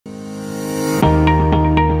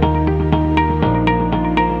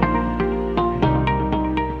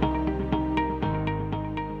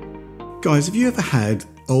Guys, have you ever had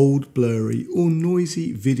old, blurry or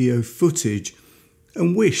noisy video footage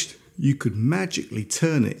and wished you could magically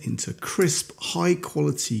turn it into crisp, high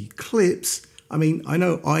quality clips? I mean, I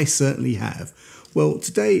know I certainly have. Well,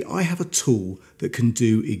 today I have a tool that can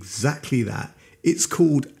do exactly that. It's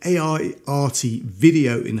called AIARTY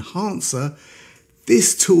Video Enhancer.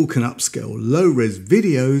 This tool can upscale low-res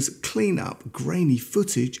videos, clean up grainy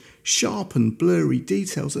footage, sharpen blurry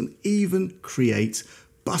details, and even create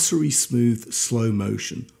buttery smooth slow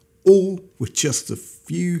motion, all with just a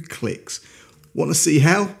few clicks. Want to see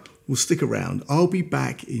how? Well, stick around. I'll be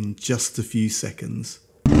back in just a few seconds.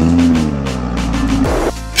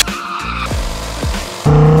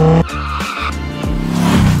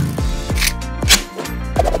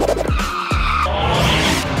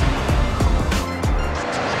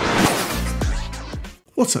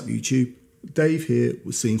 What's up YouTube? Dave here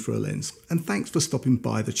with Seen Through a Lens, and thanks for stopping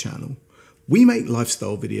by the channel. We make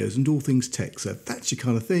lifestyle videos and all things tech, so if that's your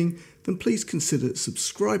kind of thing, then please consider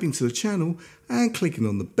subscribing to the channel and clicking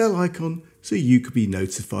on the bell icon so you could be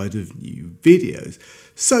notified of new videos.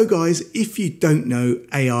 So guys, if you don't know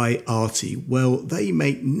AIARTY, well, they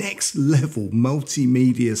make next level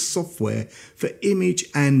multimedia software for image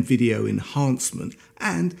and video enhancement,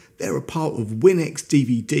 and they're a part of WinX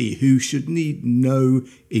DVD, who should need no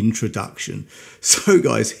introduction. So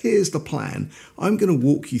guys, here's the plan. I'm going to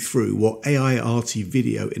walk you through what AIARTY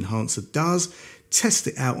Video Enhancer does, test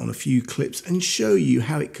it out on a few clips, and show you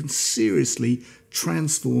how it can seriously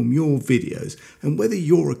transform your videos. And whether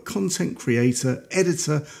you're a content creator,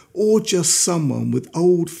 editor, or just someone with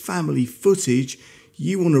old family footage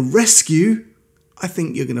you want to rescue, I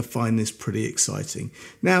think you're going to find this pretty exciting.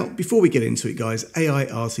 Now, before we get into it, guys,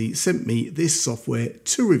 AIARTY sent me this software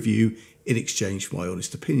to review in exchange for my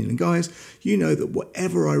honest opinion. And guys, you know that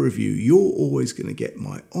whatever I review, you're always going to get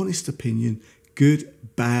my honest opinion, good,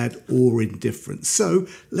 bad, or indifferent. So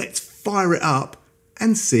let's fire it up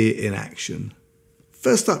and see it in action.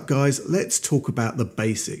 First up, guys, let's talk about the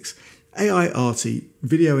basics. AIARTY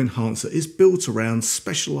Video Enhancer is built around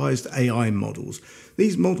specialized AI models.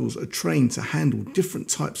 These models are trained to handle different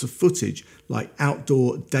types of footage like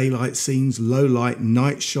outdoor daylight scenes, low light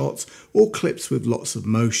night shots, or clips with lots of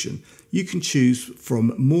motion. You can choose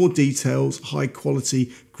from more details, high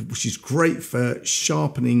quality, which is great for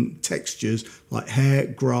sharpening textures like hair,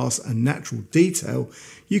 grass, and natural detail.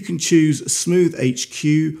 You can choose smooth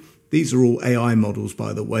HQ. These are all AI models,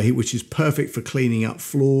 by the way, which is perfect for cleaning up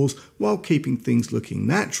flaws while keeping things looking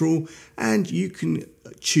natural. And you can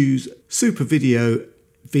choose Super Video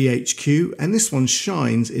VHQ, and this one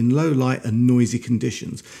shines in low light and noisy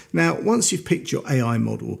conditions. Now, once you've picked your AI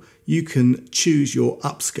model, you can choose your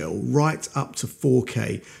upscale right up to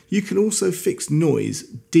 4K. You can also fix noise,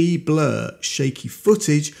 de-blur shaky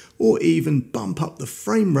footage, or even bump up the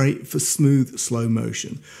frame rate for smooth slow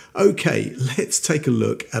motion. Okay, let's take a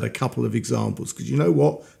look at a couple of examples, because you know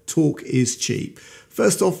what? Talk is cheap.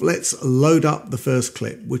 First off, let's load up the first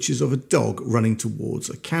clip, which is of a dog running towards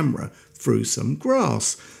a camera through some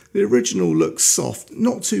grass. The original looks soft,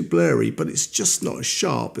 not too blurry, but it's just not as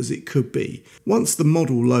sharp as it could be. Once the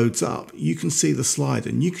model loads up, you can see the slider,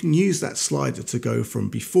 and you can use that slider to go from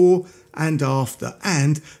before and after,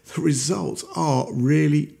 and the results are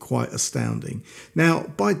really quite astounding. Now,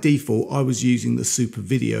 by default, I was using the Super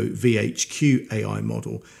Video VHQ AI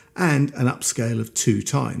model and an upscale of 2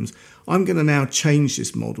 times. I'm going to now change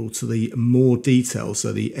this model to the more detail,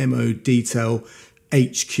 so the MO detail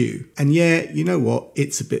HQ. And yeah, you know what?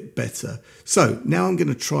 It's a bit better. So now I'm going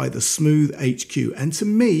to try the smooth HQ. And to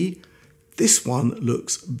me, this one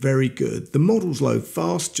looks very good. The models load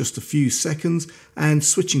fast, just a few seconds, and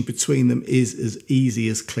switching between them is as easy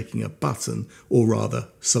as clicking a button, or rather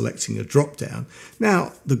selecting a drop down.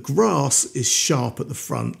 Now, the grass is sharp at the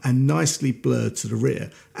front and nicely blurred to the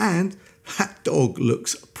rear, and that dog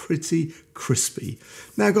looks pretty crispy.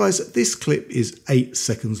 Now guys, this clip is 8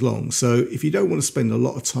 seconds long, so if you don't want to spend a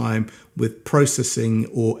lot of time with processing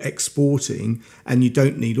or exporting and you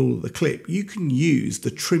don't need all of the clip, you can use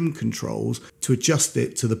the trim controls to adjust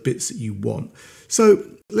it to the bits that you want. So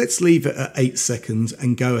let's leave it at 8 seconds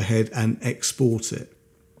and go ahead and export it.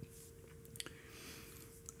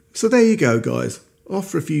 So there you go guys,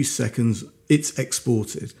 after a few seconds it's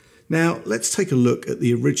exported. Now let's take a look at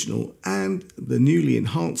the original and the newly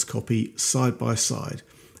enhanced copy side by side.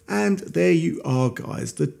 And there you are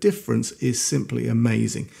guys, the difference is simply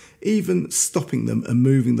amazing. Even stopping them and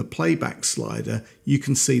moving the playback slider, you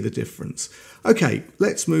can see the difference. Okay,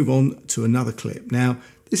 let's move on to another clip. Now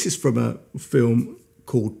this is from a film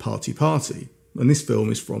called Party Party, and this film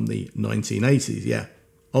is from the 1980s, yeah,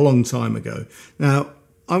 a long time ago. Now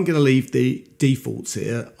I'm going to leave the defaults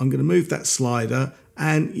here. I'm going to move that slider,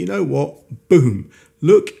 and you know what? Boom.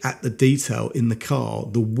 Look at the detail in the car,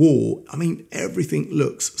 the wall. I mean, everything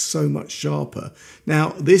looks so much sharper. Now,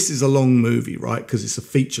 this is a long movie, right? Because it's a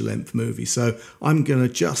feature length movie. So I'm going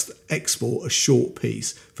to just export a short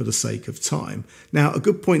piece for the sake of time. Now, a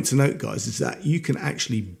good point to note, guys, is that you can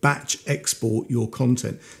actually batch export your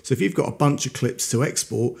content. So if you've got a bunch of clips to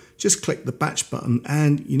export, just click the batch button,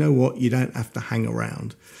 and you know what? You don't have to hang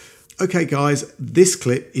around. Okay, guys, this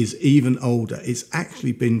clip is even older. It's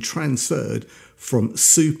actually been transferred from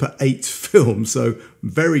Super 8 film, so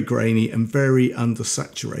very grainy and very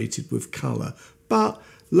undersaturated with color. But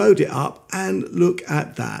load it up and look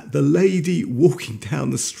at that. The lady walking down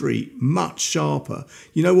the street, much sharper.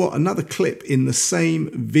 You know what? Another clip in the same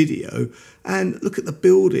video, and look at the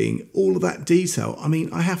building, all of that detail. I mean,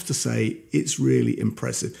 I have to say, it's really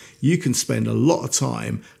impressive. You can spend a lot of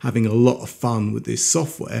time having a lot of fun with this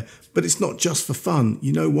software, but it's not just for fun.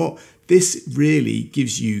 You know what? This really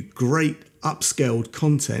gives you great upscaled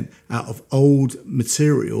content out of old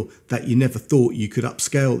material that you never thought you could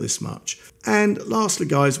upscale this much. And lastly,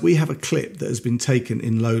 guys, we have a clip that has been taken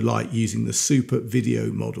in low light using the Super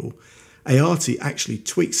Video model. AIARTY actually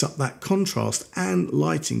tweaks up that contrast and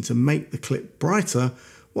lighting to make the clip brighter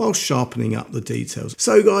while sharpening up the details.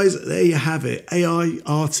 So guys, there you have it,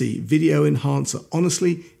 AIARTY Video Enhancer.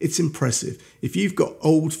 Honestly, it's impressive. If you've got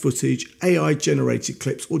old footage, AI generated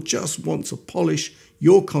clips, or just want to polish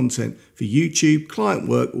your content for YouTube, client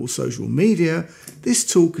work, or social media, this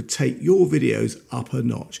tool could take your videos up a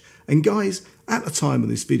notch. And guys, at the time of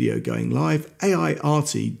this video going live,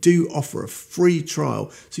 AIARTY do offer a free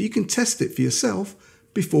trial, so you can test it for yourself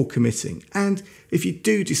before committing. And if you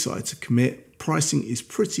do decide to commit, pricing is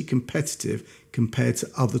pretty competitive compared to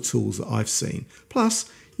other tools that I've seen.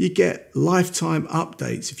 Plus, you get lifetime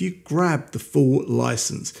updates if you grab the full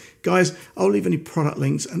license. Guys, I'll leave any product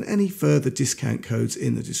links and any further discount codes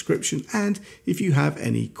in the description. And if you have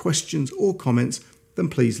any questions or comments, then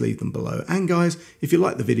please leave them below. And guys, if you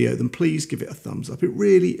like the video, then please give it a thumbs up. It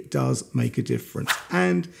really does make a difference.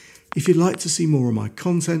 And if you'd like to see more of my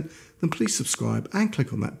content, then please subscribe and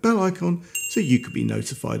click on that bell icon so you could be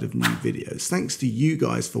notified of new videos. Thanks to you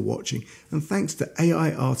guys for watching, and thanks to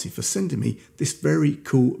AIARTY for sending me this very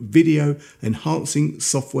cool video enhancing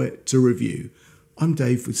software to review. I'm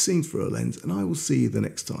Dave with Scenes Through a Lens, and I will see you the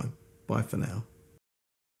next time. Bye for now.